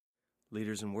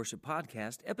Leaders in Worship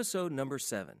Podcast, episode number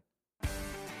 7.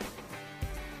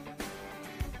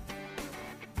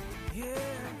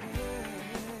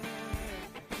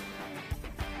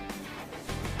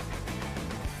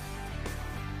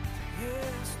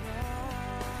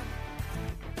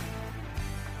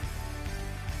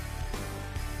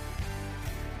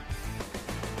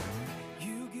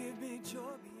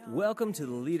 Welcome to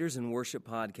the Leaders in Worship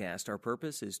Podcast. Our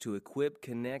purpose is to equip,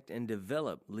 connect, and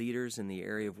develop leaders in the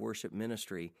area of worship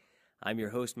ministry. I'm your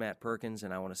host, Matt Perkins,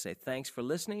 and I want to say thanks for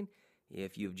listening.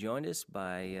 If you've joined us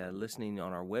by listening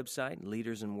on our website,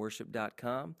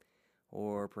 leadersinworship.com,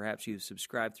 or perhaps you've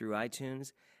subscribed through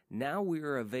iTunes, now we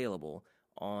are available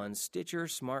on Stitcher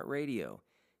Smart Radio.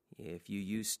 If you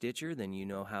use Stitcher, then you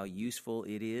know how useful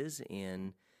it is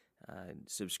in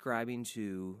subscribing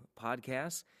to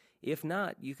podcasts. If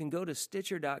not, you can go to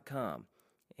Stitcher.com,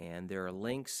 and there are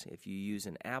links. If you use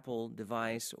an Apple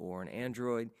device or an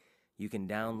Android, you can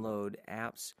download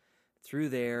apps through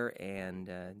there, and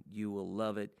you will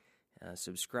love it.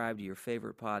 Subscribe to your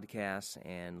favorite podcasts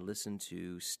and listen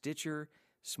to Stitcher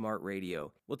Smart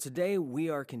Radio. Well, today we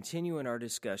are continuing our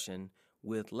discussion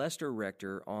with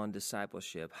Rector on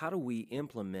discipleship. How do we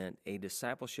implement a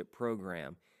discipleship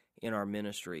program in our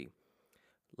ministry?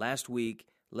 Last week,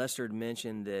 Lester had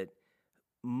mentioned that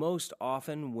most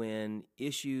often when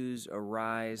issues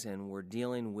arise and we're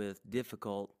dealing with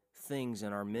difficult things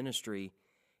in our ministry,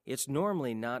 it's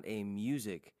normally not a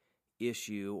music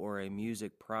issue or a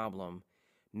music problem.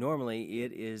 Normally,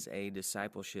 it is a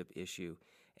discipleship issue.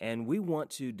 And we want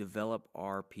to develop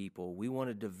our people. We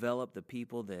want to develop the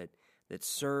people that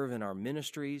serve in our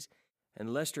ministries.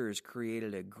 And Lester has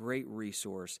created a great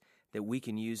resource that we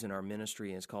can use in our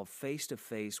ministry, and it's called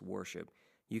Face-to-Face Worship.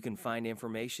 You can find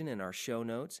information in our show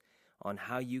notes on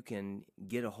how you can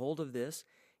get a hold of this.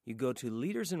 You go to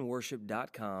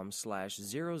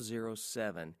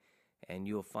leadersinworship.com/007, and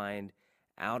you'll find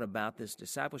out about this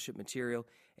discipleship material,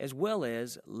 as well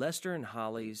as Lester and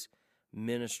Holly's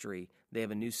ministry. They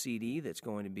have a new CD that's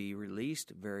going to be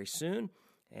released very soon,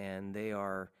 and they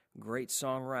are great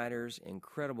songwriters,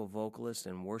 incredible vocalists,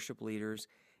 and worship leaders,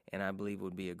 and I believe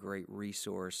would be a great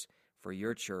resource for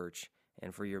your church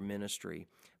and for your ministry.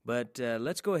 But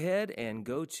let's go ahead and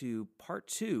go to part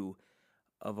 2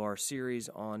 of our series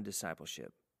on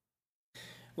discipleship.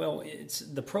 Well,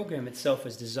 the program itself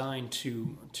is designed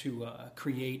to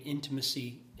create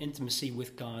intimacy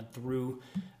with God through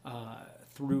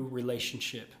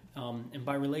relationship, and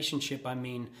by relationship I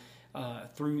mean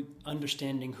through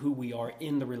understanding who we are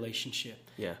in the relationship.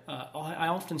 Yeah. I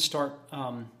often start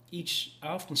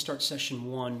session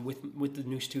 1 with the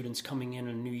new students coming in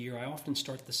a new year. I often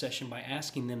start the session by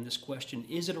asking them this question: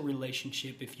 is it a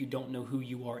relationship if you don't know who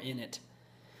you are in it?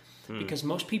 Because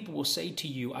most people will say to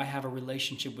you, I have a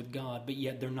relationship with God, but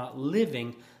yet they're not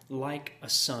living like a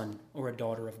son or a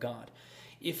daughter of God.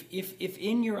 If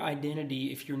in your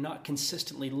identity, if you're not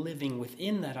consistently living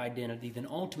within that identity, then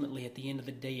ultimately at the end of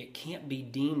the day, it can't be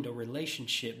deemed a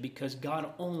relationship, because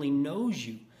God only knows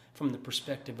you from the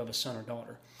perspective of a son or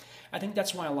daughter. I think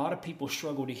that's why a lot of people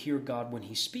struggle to hear God when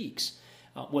He speaks.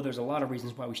 Well, there's a lot of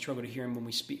reasons why we struggle to hear Him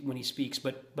when He speaks,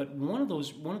 but one of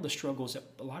the struggles that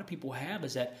a lot of people have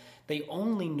is that they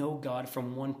only know God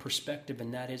from one perspective,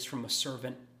 and that is from a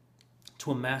servant to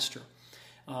a master.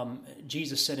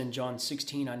 Jesus said in John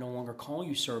 16, I no longer call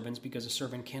you servants, because a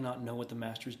servant cannot know what the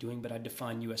master is doing, but I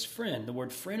define you as friend. The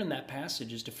word friend in that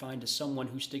passage is defined as someone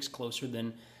who sticks closer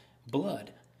than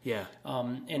blood. Yeah.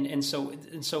 And so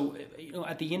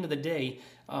at the end of the day,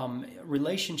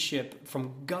 relationship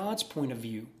from God's point of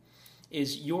view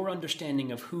is your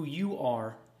understanding of who you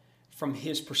are from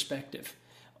His perspective.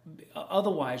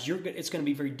 Otherwise, it's going to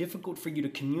be very difficult for you to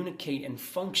communicate and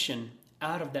function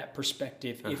out of that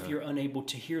perspective if you're unable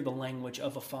to hear the language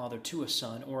of a father to a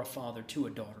son or a father to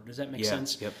a daughter. Does that make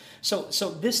sense? Yep.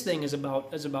 So this thing is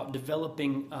about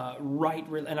developing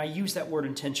and I use that word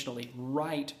intentionally,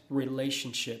 right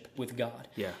relationship with God.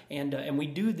 Yeah. And we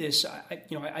do this.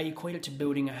 I equate it to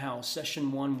building a house.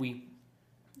 Session 1, we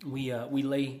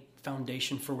lay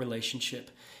foundation for relationship,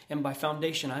 and by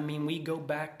foundation I mean we go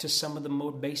back to some of the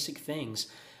more basic things.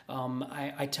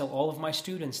 I tell all of my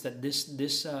students that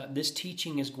this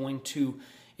teaching is going to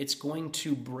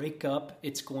break up,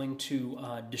 it's going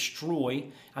to destroy.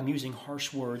 I'm using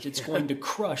harsh words. It's going to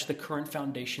crush the current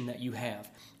foundation that you have.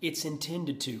 It's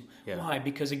intended to. Yeah. Why?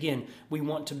 Because again, we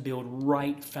want to build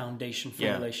right foundation for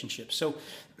relationships. So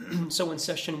in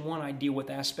session 1, I deal with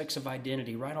aspects of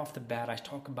identity. Right off the bat, I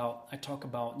talk about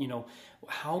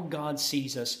how God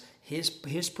sees us,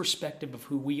 His perspective of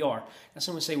who we are. Now,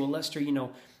 someone say, well, Lester,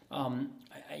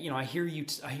 I hear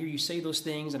you say those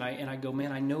things, and I go,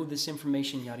 man, I know this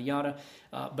information, yada yada.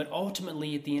 But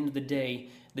ultimately, at the end of the day,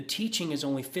 the teaching is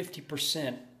only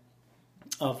 50%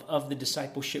 of the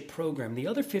discipleship program. The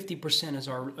other 50%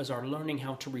 is our learning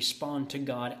how to respond to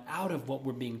God out of what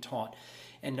we're being taught,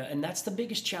 and that's the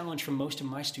biggest challenge for most of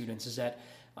my students is that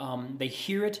they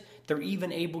hear it, they're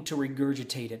even able to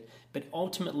regurgitate it, but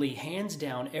ultimately, hands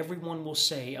down, everyone will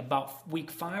say about week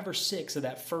 5 or 6 of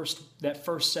that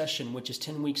first session, which is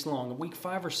 10 weeks long, week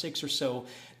 5 or 6 or so,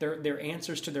 their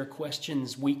answers to their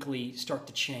questions weekly start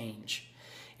to change.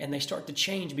 And they start to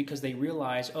change because they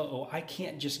realize, I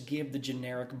can't just give the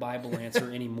generic Bible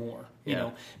answer anymore, you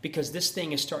know, because this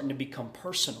thing is starting to become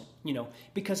personal,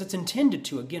 because it's intended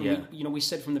to. Again, we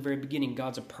said from the very beginning,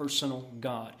 God's a personal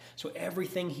God. So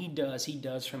everything He does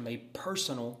from a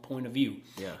personal point of view.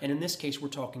 Yeah. And in this case, we're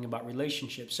talking about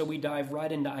relationships. So we dive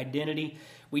right into identity.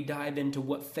 We dive into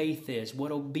what faith is,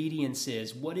 what obedience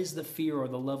is, what is the fear or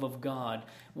the love of God,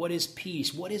 what is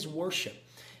peace, what is worship.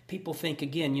 People think,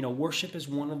 again, worship is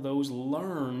one of those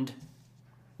learned,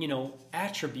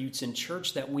 attributes in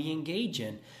church that we engage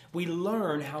in. We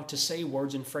learn how to say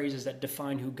words and phrases that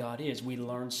define who God is. We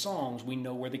learn songs. We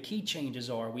know where the key changes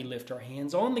are. We lift our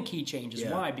hands on the key changes.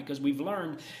 Yeah. Why? Because we've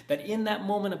learned that in that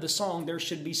moment of the song, there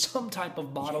should be some type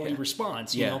of bodily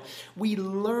response. You know, we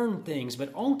learn things,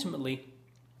 but ultimately,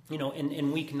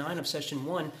 in week 9 of session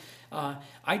 1,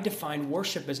 I define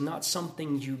worship as not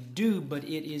something you do, but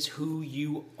it is who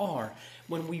you are.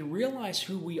 When we realize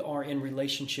who we are in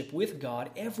relationship with God,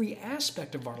 every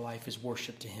aspect of our life is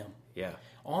worship to Him. Yeah.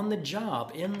 On the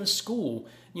job, in the school,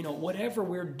 whatever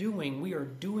we're doing, we are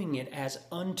doing it as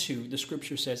unto, the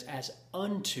Scripture says, as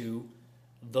unto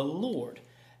the Lord.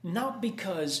 Not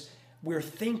because we're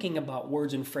thinking about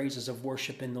words and phrases of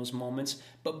worship in those moments,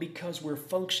 but because we're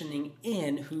functioning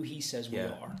in who He says we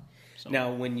are. So.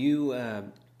 Now, when you,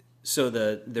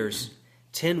 there's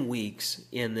 10 weeks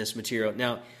in this material.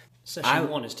 Now, Session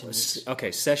 1 is 10 weeks.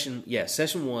 Okay, session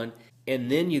 1,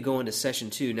 and then you go into session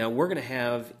 2. Now, we're going to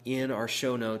have in our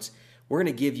show notes, we're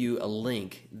going to give you a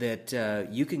link that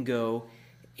you can go,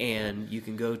 and you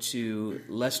can go to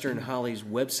Lester and Holly's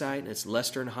website, and it's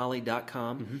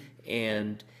lesterandholly.com,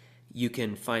 and you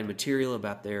can find material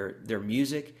about their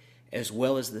music, as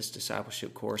well as this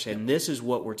discipleship course. And this is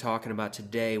what we're talking about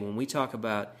today. When we talk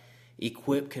about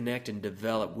equip, connect, and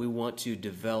develop, we want to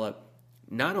develop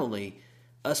not only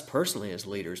us personally as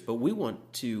leaders, but we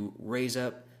want to raise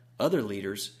up other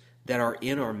leaders that are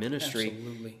in our ministry.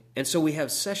 Absolutely. And so we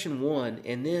have session 1,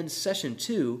 and then session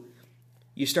 2,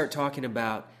 you start talking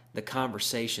about the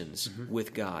conversations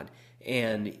with God.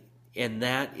 And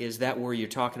that is that where you're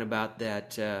talking about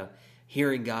that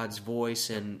hearing God's voice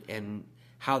and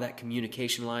how that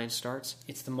communication line starts?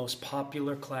 It's the most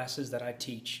popular classes that I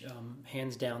teach.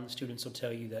 Hands down, the students will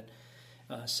tell you that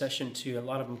session 2, a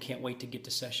lot of them can't wait to get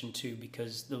to session 2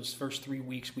 because those first 3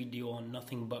 weeks we deal on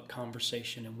nothing but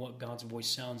conversation and what God's voice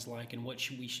sounds like and what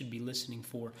we should be listening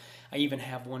for. I even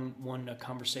have one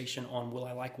conversation on, will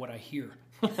I like what I hear?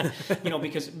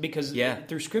 because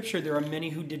through Scripture there are many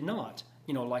who did not.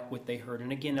 Like what they heard.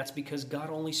 And again, that's because God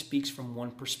only speaks from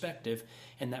one perspective,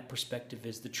 and that perspective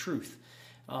is the truth.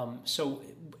 So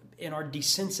in our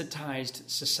desensitized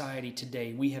society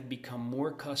today, we have become more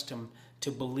accustomed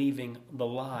to believing the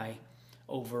lie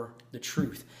over the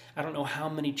truth. I don't know how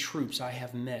many troops I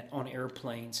have met on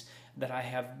airplanes that I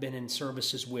have been in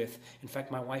services with. In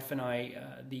fact, my wife and I,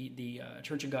 the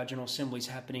Church of God General Assembly is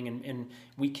happening, and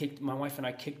my wife and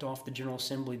I kicked off the General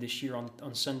Assembly this year on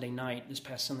this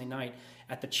past Sunday night,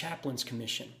 at the Chaplains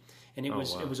Commission. And it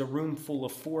was a room full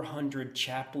of 400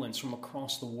 chaplains from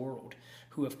across the world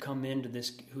who have come to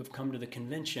the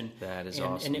convention. That is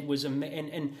awesome. And it was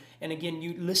and again,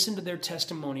 you listen to their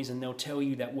testimonies, and they'll tell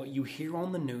you that what you hear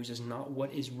on the news is not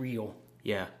what is real.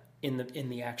 Yeah. In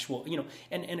the actual,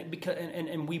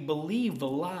 and we believe the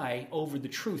lie over the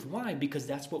truth. Why? Because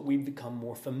that's what we've become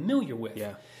more familiar with.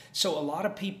 Yeah. So a lot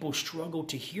of people struggle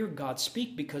to hear God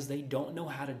speak because they don't know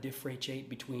how to differentiate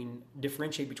between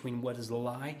what is the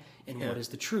lie and what is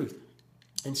the truth.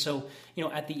 And so,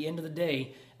 at the end of the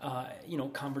day,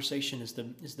 conversation is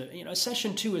the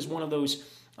session 2 is one of those.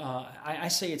 I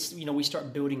say it's, we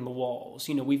start building the walls.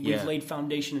 We've laid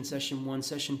foundation in session 1.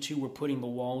 Session 2, we're putting the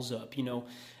walls up.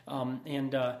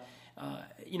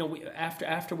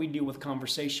 After we deal with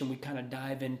conversation, we kind of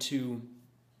dive into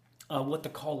what the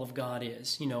call of God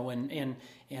is, and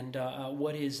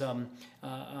what is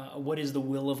the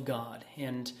will of God,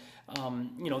 and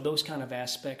those kind of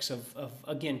aspects of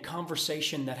again,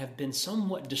 conversation that have been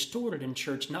somewhat distorted in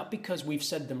church, not because we've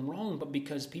said them wrong, but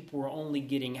because people are only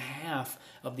getting half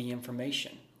of the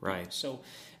information. Right. So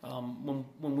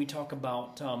when we talk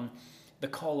about the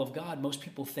call of God, most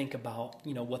people think about,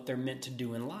 what they're meant to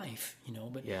do in life,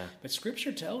 but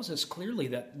Scripture tells us clearly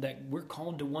that we're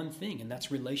called to one thing, and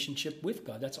that's relationship with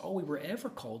God. That's all we were ever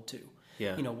called to,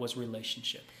 was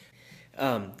relationship.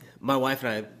 My wife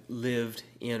and I lived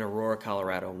in Aurora,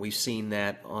 Colorado, and we've seen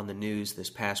that on the news this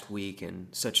past week, and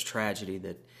such tragedy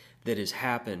that has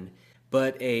happened.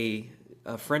 But a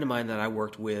friend of mine that I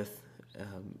worked with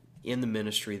in the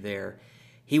ministry there,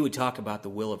 he would talk about the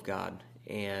will of God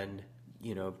and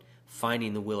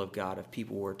finding the will of God. If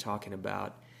people were talking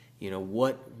about,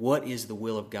 what is the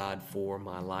will of God for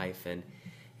my life,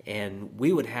 and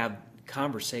we would have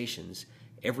conversations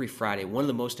every Friday. One of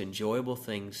the most enjoyable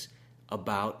things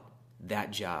about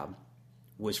that job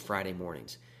was Friday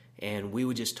mornings, and we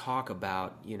would just talk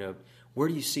about, where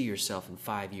do you see yourself in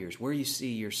 5 years? Where do you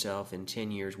see yourself in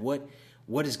 10 years? What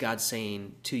is God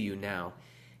saying to you now?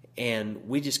 And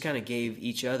we just kind of gave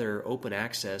each other open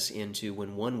access into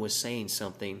when one was saying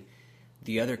something,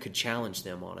 the other could challenge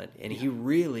them on it. And he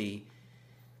really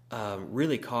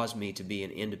caused me to be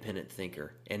an independent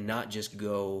thinker and not just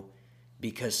go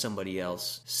because somebody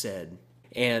else said.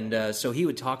 And so he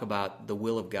would talk about the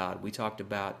will of God. We talked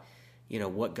about,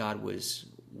 what God was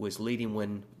leading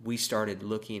when we started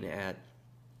looking at,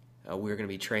 we were going to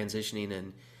be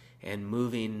transitioning and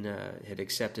moving, had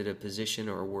accepted a position,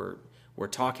 or we're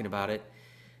talking about it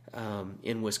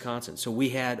in Wisconsin. So we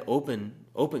had open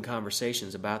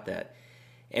conversations about that.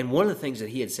 And one of the things that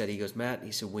he had said, he goes, Matt,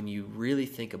 he said, when you really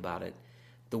think about it,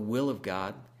 the will of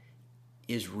God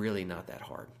is really not that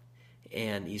hard.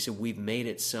 And he said, we've made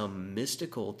it some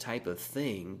mystical type of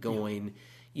thing going,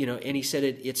 and he said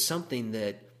it's something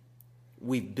that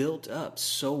we've built up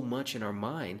so much in our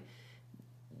mind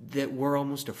that we're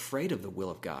almost afraid of the will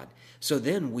of God. So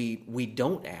then we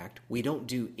don't act, we don't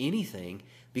do anything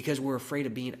because we're afraid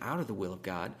of being out of the will of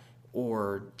God,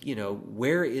 or,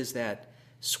 where is that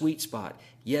sweet spot?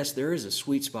 Yes, there is a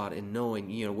sweet spot in knowing,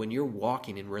 when you're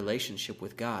walking in relationship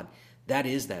with God, that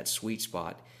is that sweet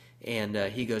spot. And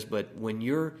he goes, but when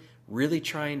you're really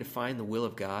trying to find the will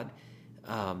of God,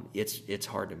 it's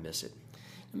hard to miss it.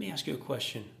 Let me ask you a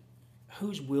question.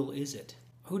 Whose will is it?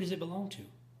 Who does it belong to?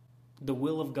 The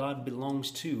will of God belongs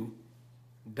to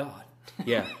God.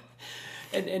 Yeah.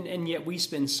 and yet we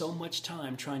spend so much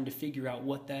time trying to figure out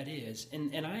what that is.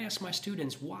 And I ask my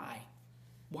students, why?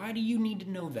 Why do you need to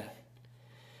know that?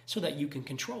 So that you can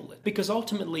control it. Because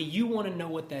ultimately you want to know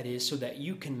what that is so that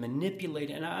you can manipulate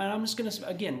it. And I'm just going to,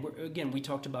 again, we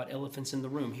talked about elephants in the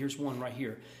room. Here's one right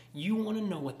here. You want to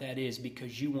know what that is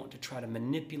because you want to try to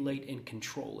manipulate and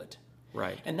control it.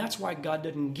 Right. And that's why God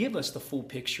doesn't give us the full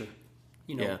picture.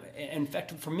 In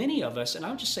fact, for many of us, and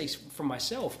I'll just say for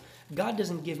myself, God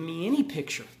doesn't give me any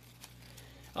picture.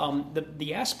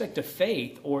 The aspect of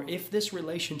faith, or if this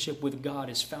relationship with God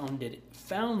is founded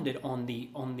on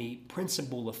the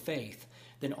principle of faith,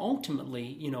 then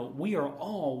ultimately, we are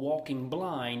all walking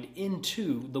blind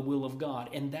into the will of God,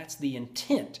 and that's the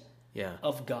intent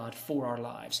of God for our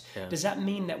lives. Yeah. Does that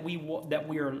mean that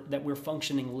we're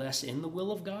functioning less in the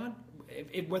will of God?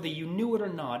 Whether you knew it or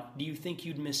not, do you think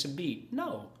you'd miss a beat?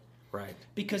 No. Right.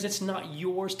 Because it's not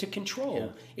yours to control.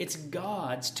 Yeah. It's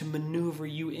God's to maneuver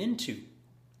you into.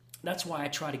 That's why I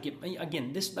try to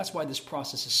that's why this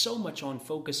process is so much on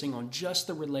focusing on just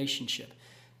the relationship.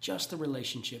 Just the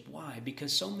relationship. Why?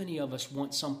 Because so many of us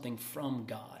want something from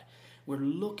God. We're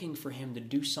looking for Him to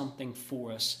do something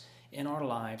for us in our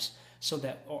lives, so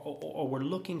that, or we're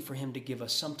looking for Him to give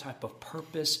us some type of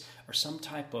purpose or some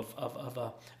type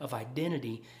of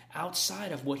identity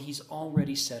outside of what He's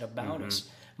already said about us.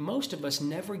 Most of us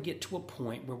never get to a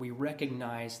point where we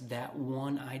recognize that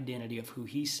one identity of who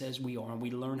He says we are, and we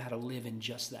learn how to live in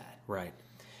just that. Right.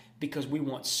 Because we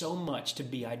want so much to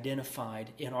be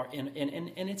identified in our and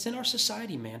it's in our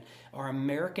society, man. Our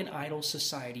American Idol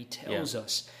society tells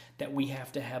us that we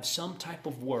have to have some type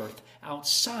of worth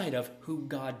outside of who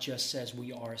God just says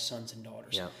we are as sons and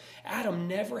daughters. Yeah. Adam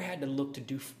never had to look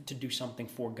to do something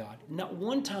for God. Not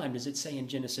one time does it say in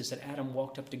Genesis that Adam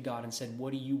walked up to God and said,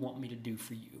 "What do you want me to do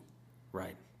for you?"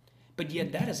 Right. But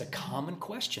yet that is a common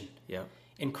question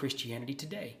in Christianity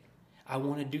today. I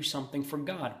want to do something for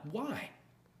God. Why?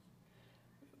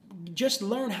 Just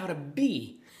learn how to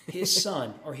be His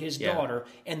son or His daughter,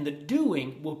 and the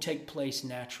doing will take place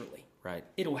naturally. Right.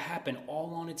 It'll happen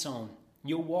all on its own.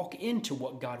 You'll walk into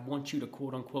what God wants you to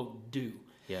quote unquote do.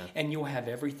 Yeah. And you'll have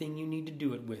everything you need to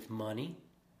do it with: money,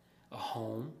 a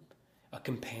home, a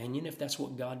companion if that's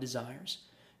what God desires.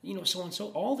 So on. So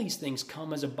all these things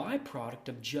come as a byproduct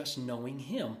of just knowing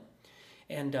Him.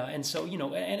 And so,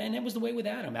 and it was the way with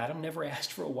Adam. Adam never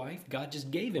asked for a wife. God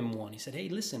just gave him one. He said, hey,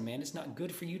 listen, man, it's not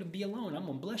good for you to be alone. I'm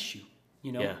going to bless you,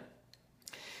 Yeah.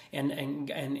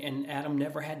 And Adam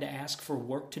never had to ask for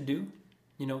work to do.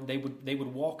 They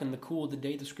would walk in the cool of the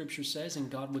day, the scripture says,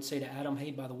 and God would say to Adam,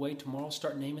 hey, by the way, tomorrow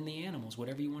start naming the animals.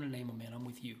 Whatever you want to name them, man, I'm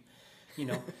with you.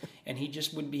 And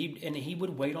he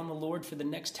would wait on the Lord for the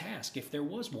next task if there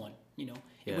was one.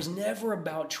 It was never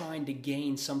about trying to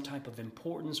gain some type of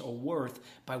importance or worth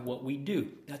by what we do.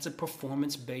 That's a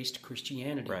performance-based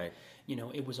Christianity. Right.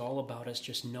 It was all about us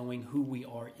just knowing who we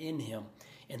are in Him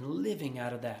and living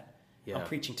out of that. Yeah. I'm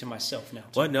preaching to myself now.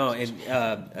 Well, no, and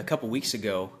a couple weeks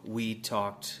ago we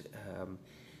talked.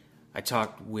 I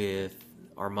talked with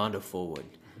Armando Fullwood,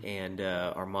 and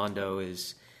Armando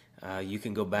is. You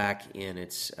can go back and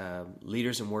it's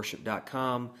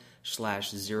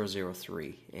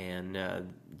leadersinworship.com/003, and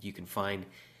you can find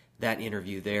that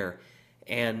interview there.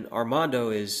 And Armando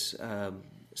is,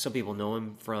 some people know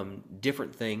him from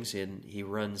different things, and he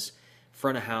runs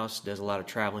front of house, does a lot of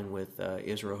traveling with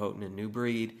Israel Houghton and New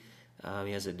Breed.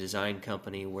 He has a design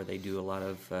company where they do a lot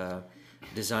of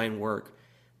design work.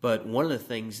 But one of the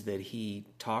things that he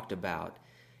talked about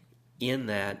in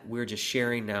that, we're just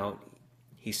sharing now.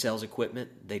 He sells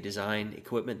equipment. They design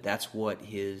equipment. That's what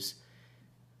his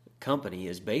company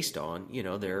is based on.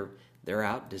 They're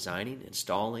out designing,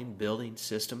 installing, building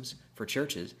systems for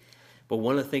churches. But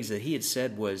one of the things that he had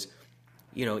said was,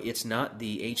 it's not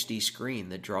the HD screen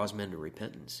that draws men to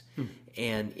repentance.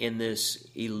 And in this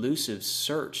elusive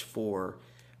search for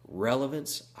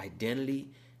relevance,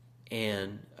 identity,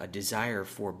 and a desire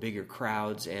for bigger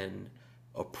crowds and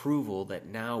approval, that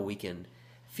now we can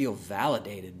feel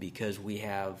validated because we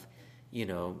have,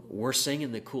 we're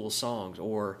singing the cool songs,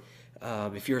 or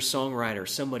if you're a songwriter,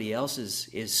 somebody else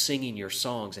is singing your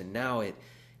songs, and now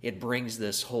it brings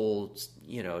this whole,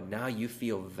 now you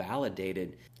feel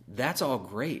validated. That's all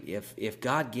great. If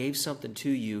God gave something to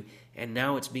you and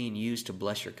now it's being used to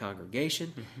bless your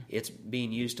congregation, it's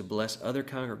being used to bless other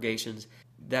congregations,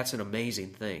 that's an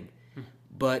amazing thing.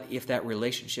 But if that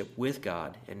relationship with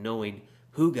God and knowing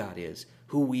who God is,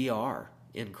 who we are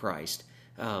in Christ,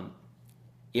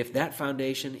 if that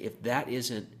foundation, if that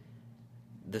isn't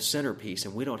the centerpiece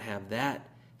and we don't have that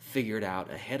figured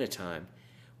out ahead of time,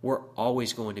 we're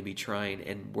always going to be trying,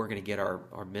 and we're going to get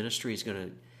our ministry is going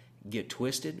to get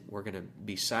twisted, we're going to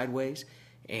be sideways,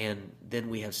 and then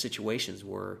we have situations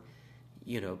where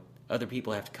other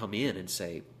people have to come in and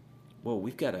say, well,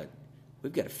 we've got to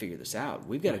figure this out.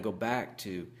 We've got to go back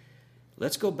to,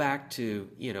 let's go back to,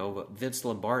 Vince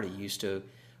Lombardi used to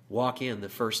walk in the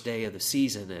first day of the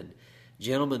season and,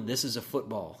 gentlemen, this is a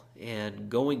football. And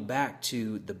going back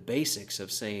to the basics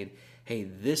of saying, hey,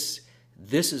 this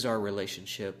is our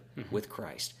relationship with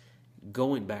Christ.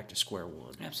 Going back to square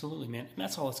one. Absolutely, man. And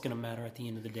that's all that's going to matter at the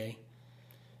end of the day.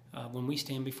 When we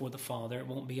stand before the Father, it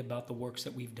won't be about the works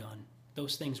that we've done.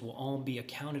 Those things will all be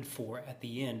accounted for at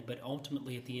the end, but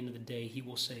ultimately at the end of the day, He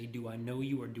will say, do I know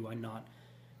you or do I not?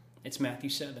 It's Matthew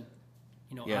 7.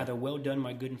 Either well done,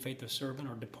 my good and faithful servant,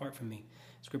 or depart from me.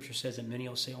 Scripture says that many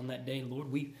will say on that day,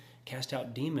 Lord, we cast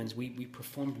out demons, we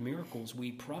performed miracles,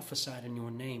 we prophesied in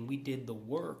your name, we did the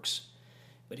works.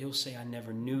 But He'll say, I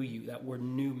never knew you. That word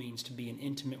knew means to be an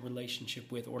intimate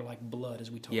relationship with, or like blood,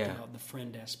 as we talked about, the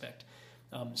friend aspect.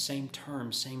 Same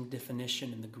term, same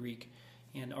definition in the Greek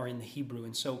or in the Hebrew.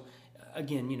 And so,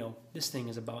 again, this thing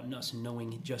is about us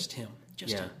knowing just Him.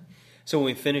 Him. So when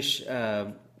we finish,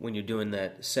 when you're doing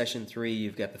that session 3,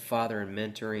 you've got the father and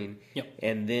mentoring,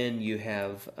 and then you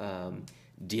have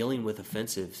dealing with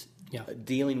offenses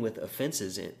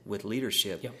with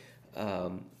leadership,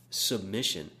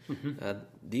 submission.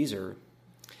 These are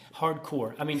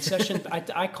hardcore. I mean,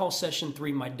 I call session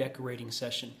 3 my decorating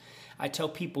session. I tell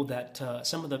people that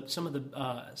some of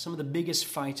the biggest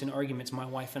fights and arguments my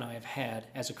wife and I have had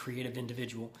as a creative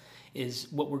individual is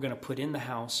what we're going to put in the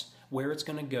house, where it's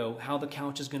going to go, how the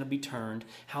couch is going to be turned,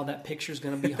 how that picture is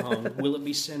going to be hung, will it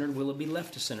be centered, will it be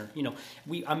left to center?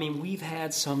 We've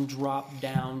had some drop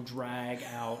down, drag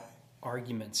out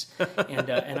arguments,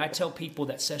 and I tell people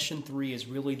that session 3 is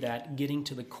really that getting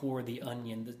to the core of the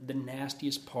onion, the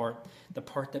nastiest part, the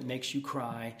part that makes you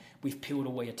cry. We've peeled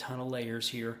away a ton of layers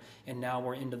here, and now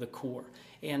we're into the core.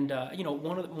 And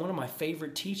one of my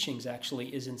favorite teachings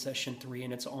actually is in session 3,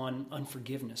 and it's on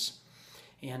unforgiveness.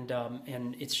 And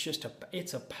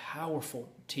it's a powerful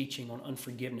teaching on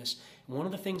unforgiveness. One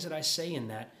of the things that I say in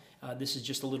that, this is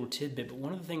just a little tidbit, but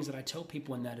one of the things that I tell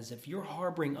people in that is if you're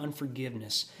harboring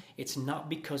unforgiveness, it's not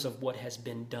because of what has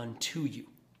been done to you.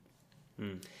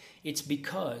 It's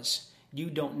because you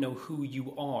don't know who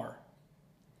you are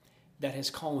that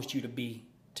has caused you to be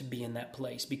to be in that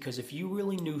place. Because if you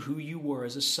really knew who you were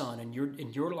as a son,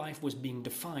 and your life was being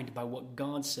defined by what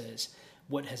God says,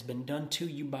 what has been done to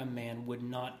you by man would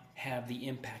not have the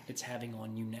impact it's having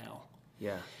on you now.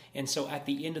 Yeah. And so at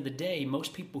the end of the day,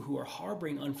 most people who are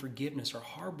harboring unforgiveness are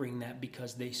harboring that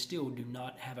because they still do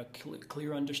not have a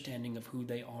clear understanding of who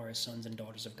they are as sons and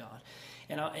daughters of God.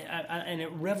 And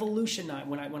it revolutionized,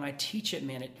 when I teach it,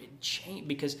 man, it changed,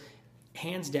 because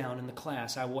hands down in the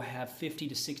class, I will have 50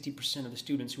 to 60% of the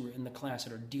students who are in the class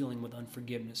that are dealing with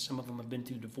unforgiveness. Some of them have been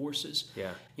through divorces.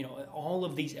 Yeah. You know, all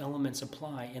of these elements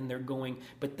apply, and they're going,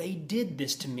 but they did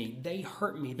this to me. They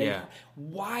hurt me.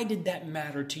 Why did that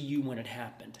matter to you when it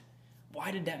happened?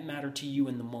 Why did that matter to you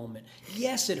in the moment?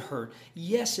 Yes, it hurt.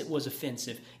 Yes, it was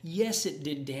offensive. Yes, it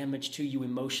did damage to you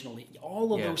emotionally.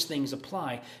 All of those things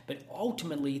apply, but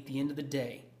ultimately, at the end of the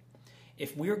day,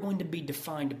 if we're going to be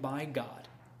defined by God,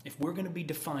 if we're going to be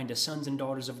defined as sons and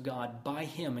daughters of God by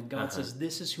Him, and God says,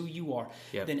 this is who you are,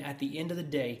 then at the end of the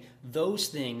day, those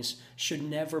things should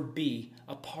never be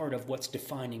a part of what's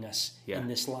defining us in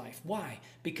this life. Why?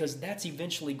 Because that's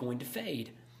eventually going to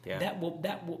fade. Yeah. That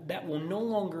will no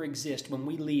longer exist when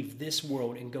we leave this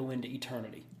world and go into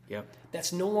eternity. Yep.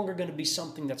 That's no longer going to be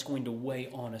something that's going to weigh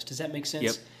on us. Does that make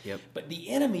sense? Yep. But the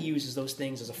enemy uses those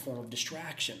things as a form of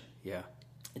distraction. Yeah.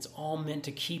 It's all meant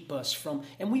to keep us from,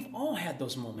 and we've all had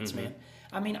those moments, man.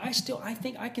 I mean, I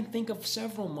think I can think of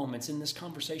several moments in this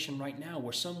conversation right now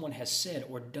where someone has said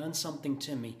or done something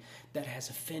to me that has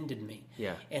offended me.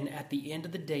 Yeah. And at the end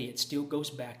of the day, it still goes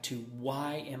back to,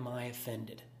 why am I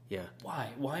offended? Yeah. Why?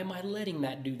 Why am I letting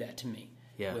that do that to me?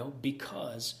 Yeah. Well,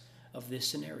 because of this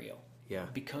scenario. Yeah.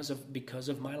 Because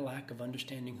of my lack of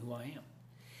understanding who I am.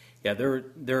 Yeah,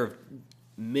 there are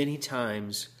many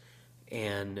times,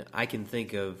 and I can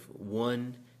think of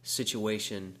one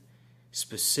situation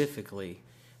specifically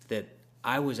that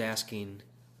I was asking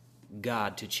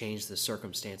God to change the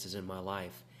circumstances in my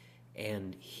life,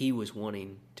 and He was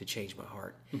wanting to change my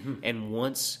heart. And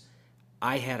once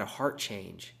I had a heart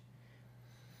change,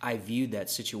 I viewed that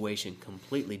situation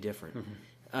completely different.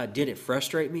 Did it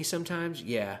frustrate me sometimes?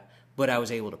 Yeah, but I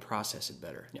was able to process it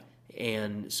better. Yeah.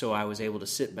 And so I was able to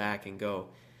sit back and go,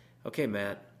 okay,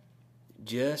 Matt,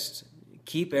 just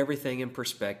keep everything in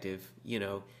perspective. You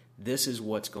know, this is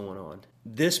what's going on.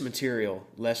 This material,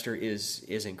 Lester,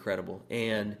 is incredible.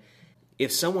 And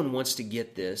if someone wants to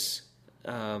get this,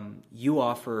 you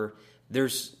offer,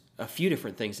 there's a few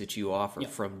different things that you offer,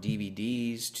 from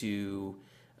DVDs to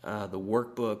the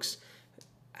workbooks.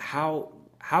 How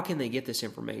can they get this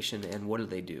information, and what do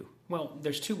they do? Well,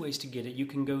 there's two ways to get it. You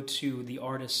can go to the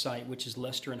artist site, which is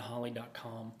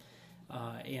lesterandholly.com,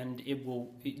 and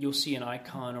you'll see an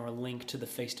icon or a link to the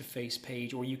face-to-face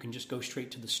page, or you can just go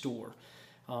straight to the store.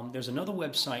 There's another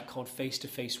website called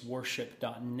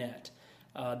face-to-faceworship.net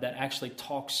that actually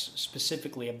talks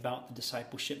specifically about the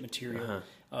discipleship material.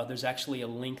 There's actually a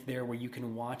link there where you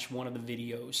can watch one of the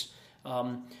videos.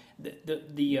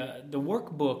 The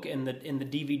workbook and the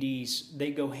DVDs,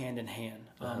 they go hand in hand.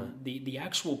 The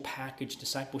actual package,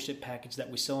 discipleship package that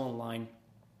we sell online,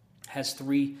 has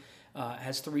three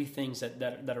things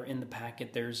that are in the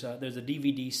packet. There's a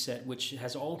DVD set which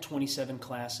has all 27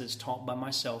 classes taught by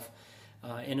myself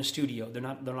in a studio. They're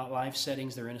not live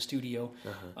settings. They're in a studio.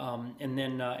 And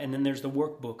then there's the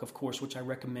workbook, of course, which I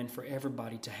recommend for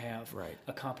everybody to have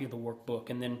a copy of the workbook.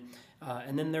 And then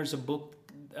there's a book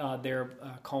there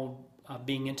called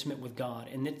Being Intimate with God,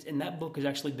 and that book has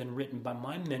actually been written by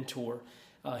my mentor.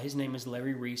 His name is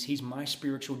Larry Reese. He's my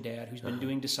spiritual dad, who's been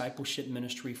doing discipleship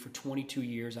ministry for 22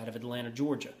 years out of Atlanta,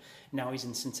 Georgia. Now he's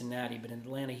in Cincinnati, but in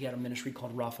Atlanta he had a ministry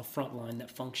called Rafa Frontline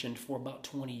that functioned for about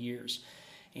 20 years.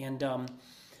 And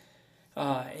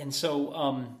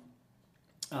so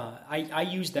I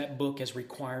use that book as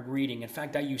required reading. In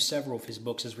fact, I use several of his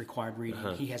books as required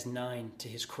reading. He has 9 to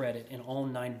his credit, and all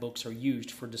 9 books are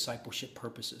used for discipleship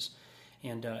purposes.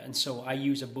 And so I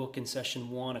use a book in session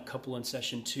 1, a couple in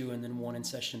session 2, and then one in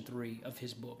session 3 of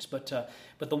his books. But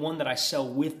the one that I sell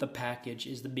with the package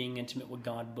is the Being Intimate with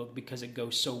God book, because it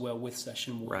goes so well with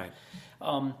session 1. Right.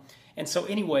 And so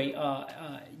anyway,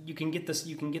 you can get this.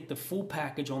 You can get the full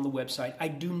package on the website. I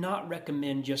do not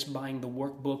recommend just buying the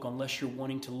workbook unless you're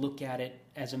wanting to look at it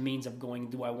as a means of going,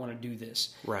 do I want to do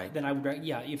this? Right. Then I would,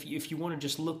 if you want to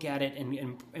just look at it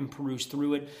and peruse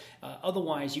through it.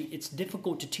 Otherwise, it's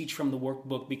difficult to teach from the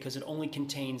workbook because it only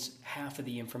contains half of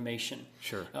the information.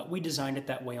 Sure. We designed it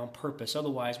that way on purpose.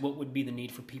 Otherwise, what would be the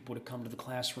need for people to come to the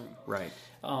classroom? Right.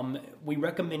 We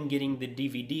recommend getting the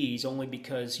DVDs only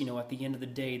because, at the end of the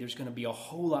day, there's going to be a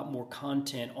whole lot more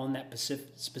content on that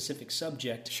specific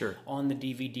subject on the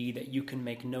DVD that you can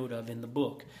make note of in the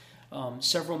book.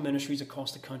 Several ministries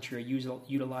across the country are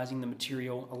utilizing the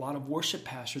material. A lot of worship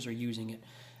pastors are using it.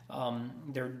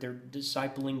 They're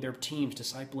discipling their teams,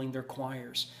 discipling their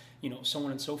choirs, so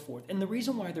on and so forth. And the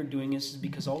reason why they're doing this is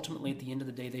because ultimately, at the end of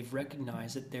the day, they've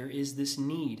recognized that there is this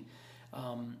need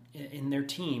in their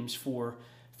teams for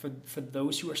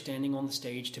those who are standing on the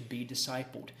stage to be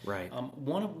discipled. Right.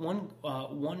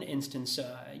 One instance,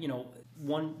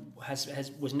 one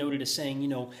was noted as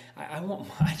saying,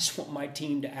 I just want my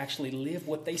team to actually live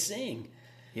what they sing.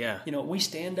 Yeah. We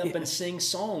stand up and sing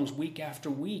songs week after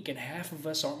week, and half of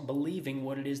us aren't believing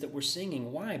what it is that we're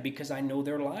singing. Why? Because I know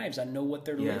their lives. I know what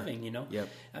they're living, Yep.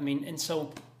 And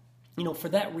so, for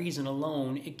that reason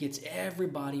alone, it gets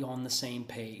everybody on the same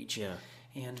page. Yeah.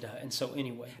 And so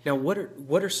anyway. Now, what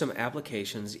are some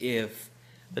applications if,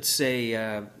 let's say,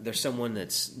 there's someone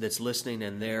that's listening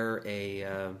and they're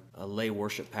a lay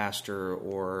worship pastor,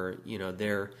 or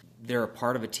they're a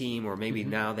part of a team, or maybe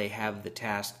now they have the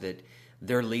task that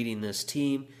they're leading this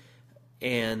team,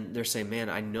 and they're saying, "Man,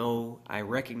 I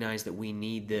recognize that we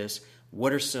need this."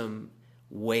 What are some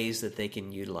ways that they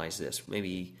can utilize this?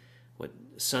 Maybe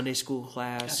Sunday school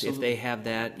class, Absolutely. if they have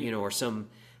that, or some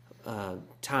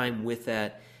time with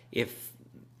that. If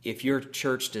your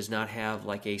church does not have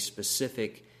like a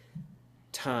specific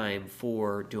time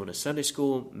for doing a Sunday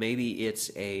school, maybe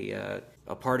it's a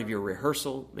part of your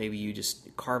rehearsal. Maybe you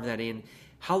just carve that in.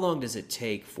 How long does it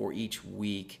take for each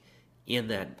week in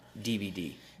that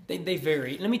DVD? They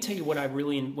vary. Let me tell you when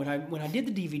I did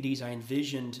the DVDs, I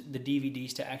envisioned the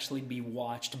DVDs to actually be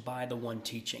watched by the one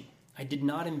teaching. I did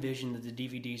not envision that the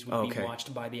DVDs would be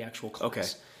watched by the actual class. Okay.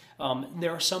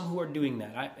 There are some who are doing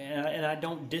that, and I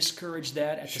don't discourage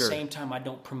that. At Sure. the same time, I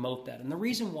don't promote that. And the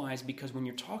reason why is because when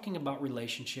you're talking about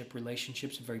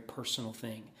relationship's a very personal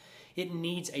thing. It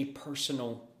needs a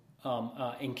personal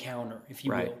encounter, if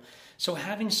you Right. will. So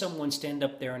having someone stand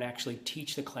up there and actually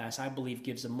teach the class, I believe,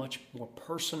 gives a much more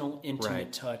personal, intimate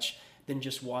Right. touch than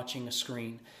just watching a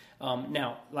screen.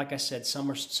 Now, like I said, some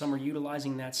are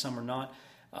utilizing that, some are not.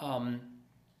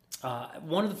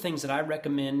 One of the things that I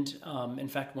recommend, in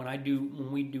fact,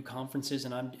 when we do conferences,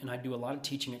 and I do a lot of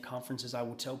teaching at conferences, I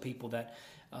will tell people that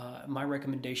my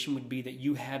recommendation would be that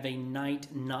you have a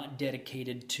night not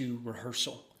dedicated to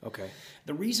rehearsal. Okay.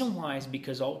 The reason why is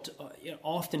because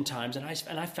oftentimes, and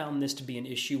I found this to be an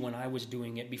issue when I was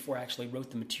doing it before I actually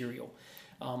wrote the material.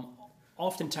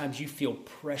 Oftentimes you feel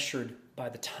pressured by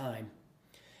the time.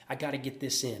 I got to get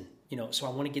this in, so I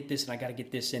want to get this and I got to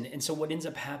get this in. And so what ends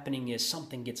up happening is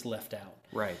something gets left out.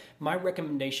 Right. My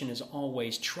recommendation is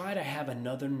always try to have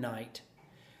another night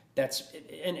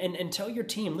and tell your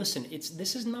team, listen,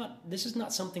 this is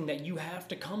not something that you have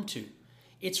to come to.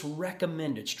 It's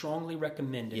recommended, strongly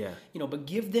recommended. Yeah. But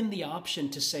give them the option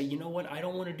to say, you know what, I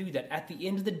don't want to do that. At the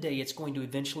end of the day, it's going to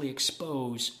eventually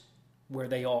expose where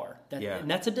they are.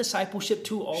 And that's a discipleship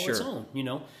tool all its own,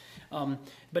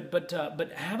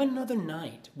 But have another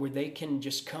night where they can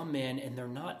just come in and they're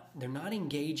not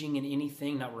engaging in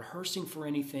anything, not rehearsing for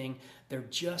anything. They're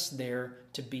just there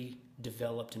to be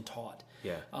developed and taught.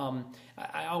 Yeah.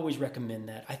 I always recommend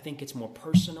that. I think it's more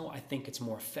personal. I think it's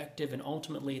more effective, and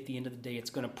ultimately, at the end of the day, it's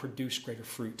going to produce greater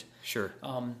fruit. Sure.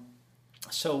 But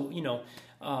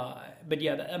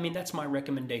yeah, that's my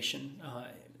recommendation.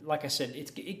 Like I said,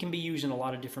 it can be used in a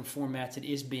lot of different formats. It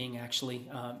is being actually,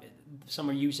 some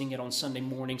are using it on Sunday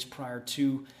mornings prior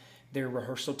to their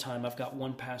rehearsal time. I've got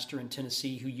one pastor in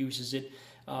Tennessee who uses it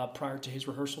prior to his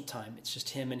rehearsal time. It's just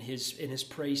him and his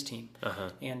praise team,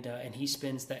 and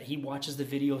he watches the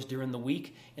videos during the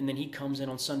week, and then he comes in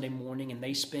on Sunday morning, and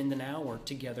they spend an hour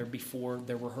together before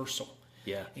their rehearsal.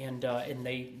 Yeah. And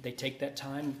they take that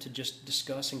time to just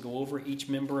discuss and go over. Each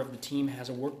member of the team has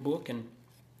a workbook, and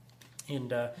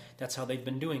that's how they've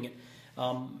been doing it.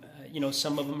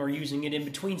 Some of them are using it in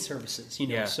between services.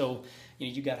 So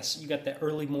you got that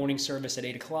early morning service at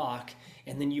 8:00,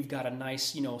 and then you've got a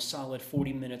nice solid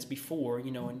 40 minutes before.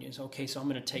 And it's okay. So I'm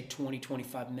going to take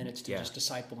 20-25 minutes to just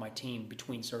disciple my team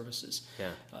between services.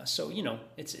 Yeah.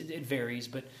 It varies,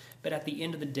 but at the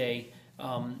end of the day,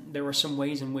 there were some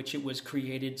ways in which it was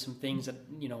created. Some things that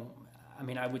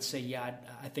I would say,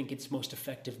 I think it's most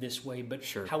effective this way, but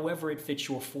Sure. However it fits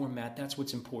your format, that's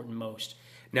what's important most.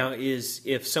 Now,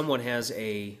 if someone has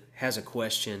a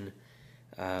question,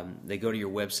 they go to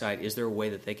your website, is there a way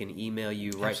that they can email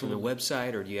you right Absolutely. from the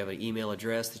website, or do you have an email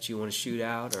address that you want to shoot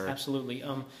out? Or? Absolutely.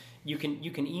 You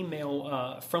can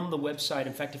email from the website.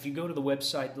 In fact, if you go to the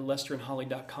website, the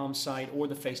lesterandholly.com site or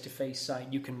the face-to-face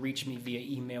site, you can reach me via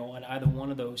email on either one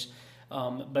of those.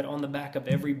 But on the back of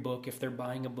every book, if they're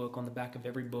buying a book, on the back of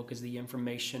every book is the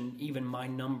information, even my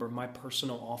number, my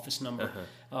personal office number.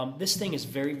 This thing is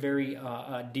very, very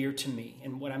dear to me.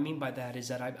 And what I mean by that is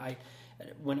that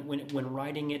when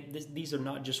writing it, these are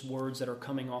not just words that are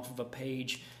coming off of a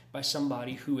page by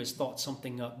somebody who has thought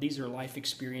something up. These are life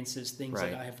experiences, things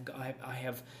Right. that I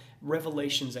have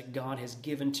revelations that God has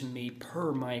given to me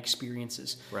per my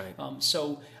experiences. Right.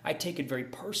 So I take it very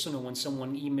personal when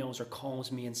someone emails or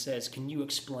calls me and says, "Can you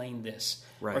explain this?"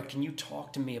 Right. Or "Can you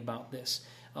talk to me about this?"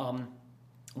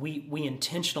 We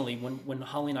intentionally, when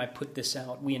Holly and I put this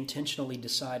out, we intentionally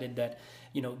decided that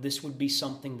this would be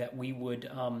something that we would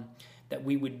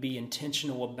be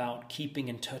intentional about keeping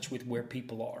in touch with where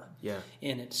people are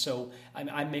in it. So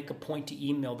I make a point to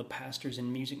email the pastors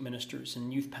and music ministers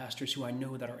and youth pastors who I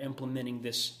know that are implementing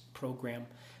this program.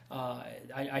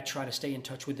 I try to stay in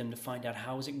touch with them to find out,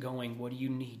 how is it going? What do you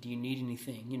need? Do you need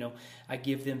anything? I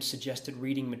give them suggested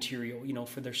reading material,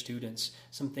 for their students,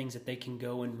 some things that they can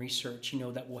go and research,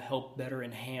 that will help better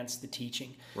enhance the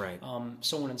teaching, Right.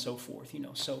 So on and so forth,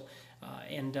 So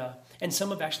and some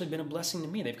have actually been a blessing to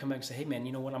me. They've come back and said, "Hey, man,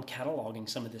 you know what? I'm cataloging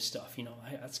some of this stuff.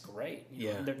 That's great.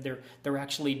 They're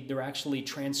actually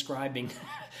transcribing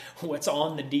what's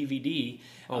on the DVD,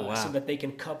 wow. so that they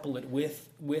can couple it with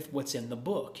what's in the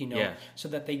book. So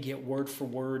that they get word for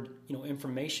word,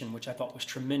 information, which I thought was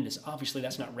tremendous. Obviously,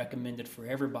 that's not recommended for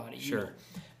everybody. Sure.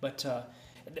 But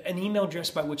an email address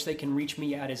by which they can reach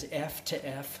me at is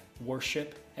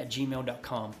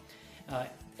f2fworship@gmail.com.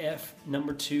 F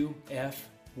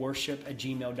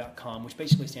worship@gmail.com, which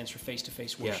basically stands for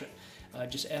face-to-face worship.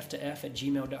 Just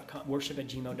f2f@gmail.com,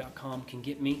 worship@gmail.com can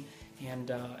get me, and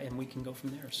we can go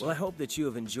from there. So. Well, I hope that you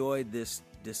have enjoyed this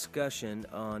discussion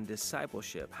on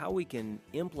discipleship, how we can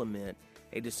implement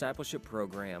a discipleship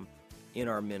program in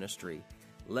our ministry.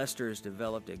 Lester has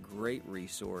developed a great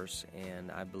resource,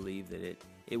 and I believe that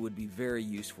it would be very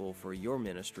useful for your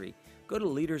ministry. Go to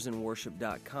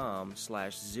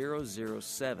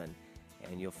leadersinworship.com/007,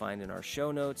 and you'll find in our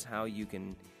show notes how you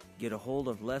can get a hold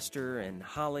of Lester and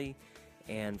Holly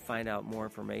and find out more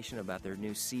information about their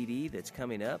new CD that's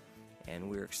coming up, and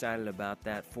we're excited about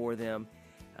that for them.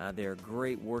 They're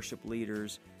great worship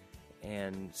leaders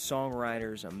and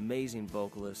songwriters, amazing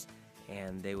vocalists,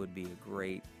 and they would be a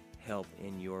great help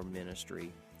in your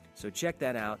ministry. So check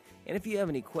that out. And if you have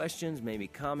any questions, maybe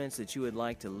comments that you would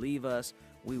like to leave us,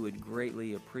 we would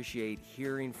greatly appreciate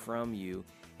hearing from you.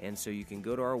 And so you can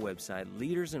go to our website,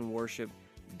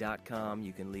 leadersinworship.com.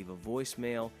 You can leave a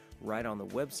voicemail right on the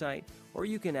website, or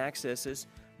you can access us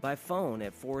by phone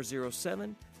at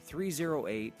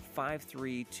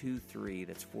 407-308-5323.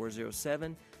 That's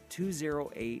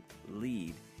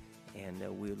 407-208-LEAD. And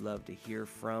we would love to hear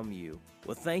from you.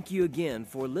 Well, thank you again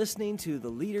for listening to the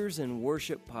Leaders in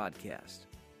Worship podcast.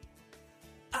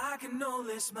 I can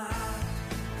only smile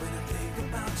when I think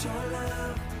about your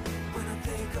love, when I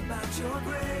think about your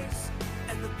grace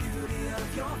and the beauty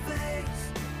of your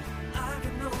face. I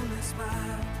can only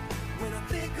smile when I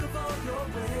think of all your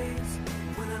ways,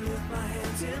 when I lift my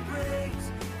hands in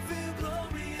praise.